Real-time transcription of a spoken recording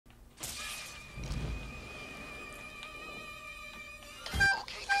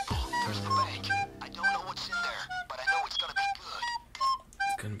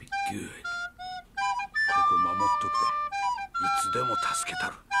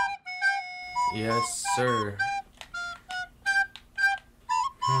Yes, sir.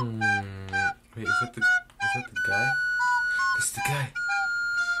 Wait, is that the guy? That's the guy.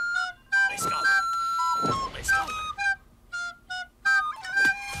 Let's go. Let's go.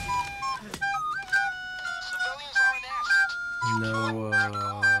 Civilians are an asset. No,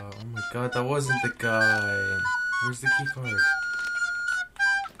 oh my god, that wasn't the guy. Where's the key card?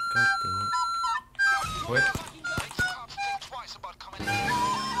 God dang it. What? Cops think twice about coming in.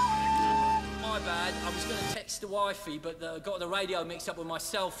 My bad. I was going to text the wifey, but got the radio mixed up with my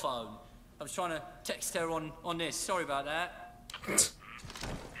cell phone. I was trying to text her on this. Sorry about that. It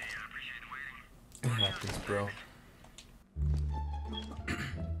happens, bro.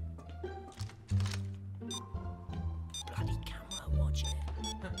 Bloody camera, watch it.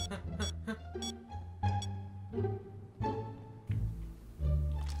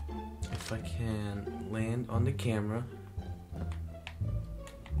 If I can land on the camera.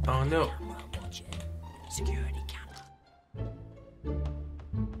 Oh no. Camera, watch it. Security camera.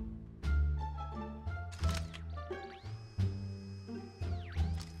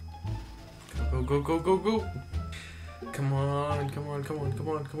 Go, go, go, go, go. Come on, come on, come on, come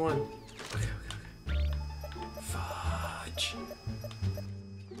on, come on. Okay, okay, okay. Fudge.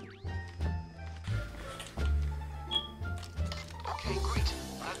 Okay, great.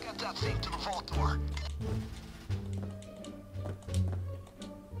 I've got that thing to the vault door.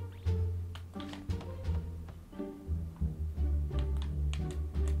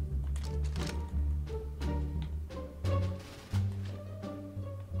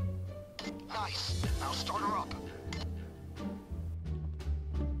 Nice. Now start her up.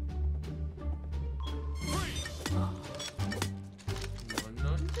 No,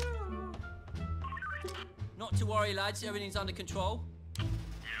 no, no. Not to worry, lads. Everything's under control. Yeah,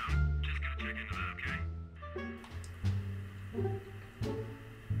 just gonna check into that, okay?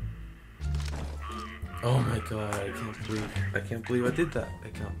 Oh my god, I can't believe I did that. I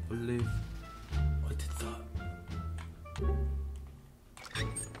can't believe I did that.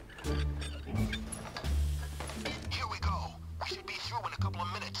 Here we go. We should be through in a couple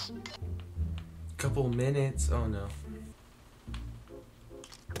of minutes. Couple minutes. Oh no.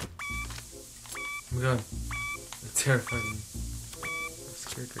 Oh my god. That terrified me. That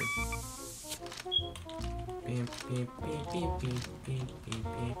scared me. Beep, beep, beep, beep, beep, beep, beep, beep,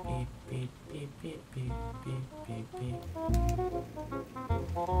 beep, beep, beep, beep, beep, beep, beep.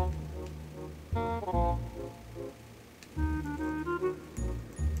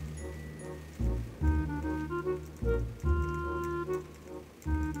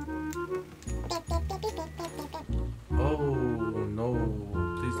 Oh no,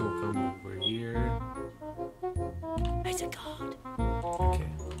 please don't come over here. There's a guard. Okay.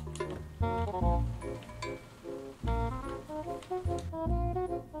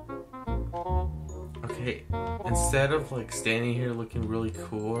 Okay, instead of like standing here looking really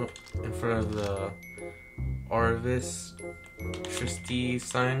cool in front of the Arvis Trusty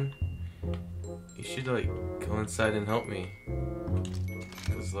sign, you should like go inside and help me.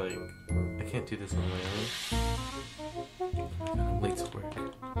 Cause like, I can't do this on my own. I'm late to work.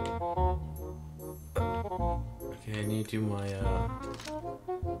 Okay, I need to do my,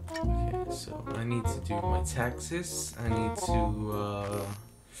 okay, so I need to do my taxes. I need to,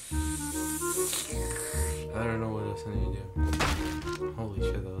 I don't know what else I need to do. Holy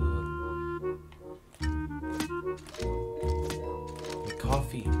shit, the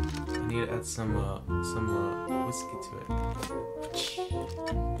coffee. I need to add some whiskey to it.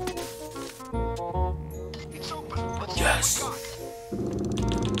 It's open. Let's Yes! see what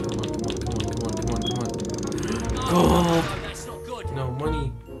Come on, Oh, gold! that's not good. No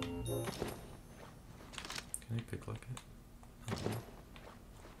money. Can I pick like it?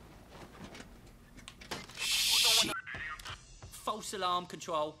 Shit. False alarm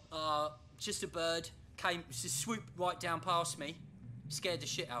control. Just a bird. Came, just swooped right down past me. Scared the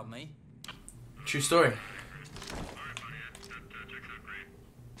shit out of me. True story. Alright, buddy, that checks out great.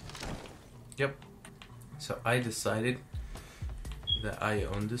 Yep. So I decided that I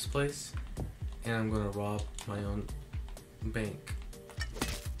own this place and I'm gonna rob my own bank.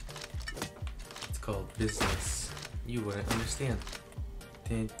 It's called business. You wouldn't understand.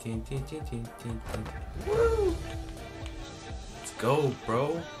 Tin, tin, tin, tin, tin, tin, tin. Woo! Let's go,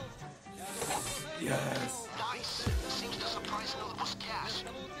 bro. Yes. Nice. Seems the surprise note was cash.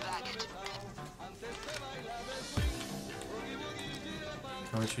 Bag it.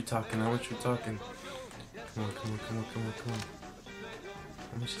 How much we talking? How much we talking? Come on, come on, come on, come on, come on.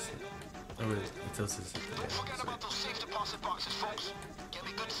 How much is it? Oh wait, it tells us it. Don't forget about those safe deposit boxes, folks. Get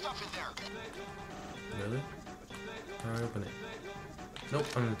me good stuff in there. Really? How do I open it? Nope,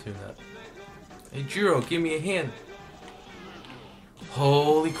 I'm gonna tune that. Hey, Jiro, give me a hand.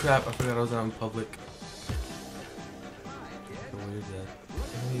 Holy crap, I forgot I was out in public. Where is that?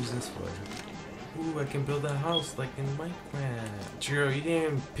 What can I use this for? Ooh, I can build a house like in Minecraft. Jiro, you didn't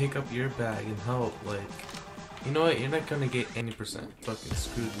even pick up your bag and help. Like, you know what? You're not gonna get any percent. Fucking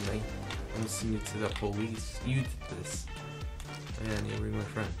screwed, mate. I'm gonna send you to the police. You did this. Oh, yeah, I need to bring my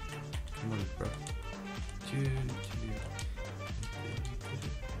friend. Come on, bro.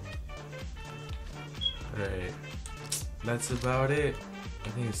 Alright. That's about it. I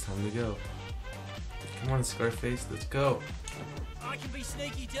think it's time to go. Come on, Scarface, let's go. I can be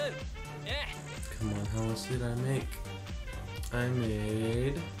sneaky too. Yeah. Come on, how much did I make? I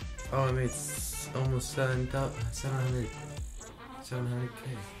made almost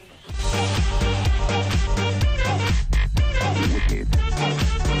 700K.